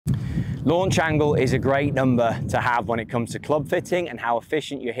Launch angle is a great number to have when it comes to club fitting and how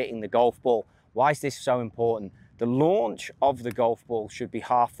efficient you're hitting the golf ball. Why is this so important? The launch of the golf ball should be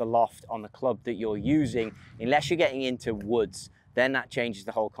half the loft on the club that you're using, unless you're getting into woods. Then that changes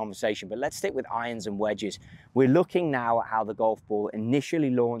the whole conversation. But let's stick with irons and wedges. We're looking now at how the golf ball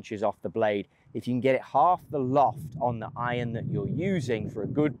initially launches off the blade. If you can get it half the loft on the iron that you're using for a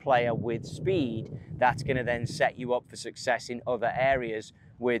good player with speed, that's going to then set you up for success in other areas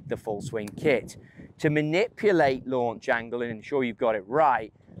with the full swing kit. To manipulate launch angle and ensure you've got it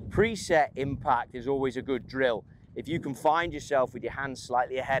right, preset impact is always a good drill. If you can find yourself with your hands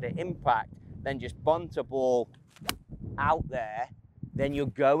slightly ahead of impact, then just bunt a ball out there, then you're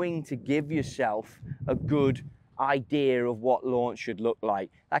going to give yourself a good idea of what launch should look like.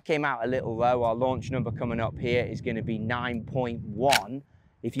 That came out a little low. Our launch number coming up here is going to be 9.1.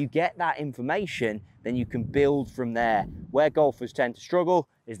 If you get that information, then you can build from there. Where golfers tend to struggle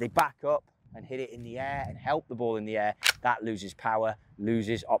is they back up and hit it in the air and help the ball in the air. That loses power,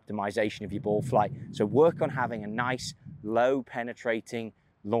 loses optimization of your ball flight. So work on having a nice low penetrating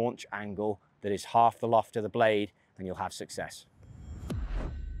launch angle that is half the loft of the blade, and you'll have success.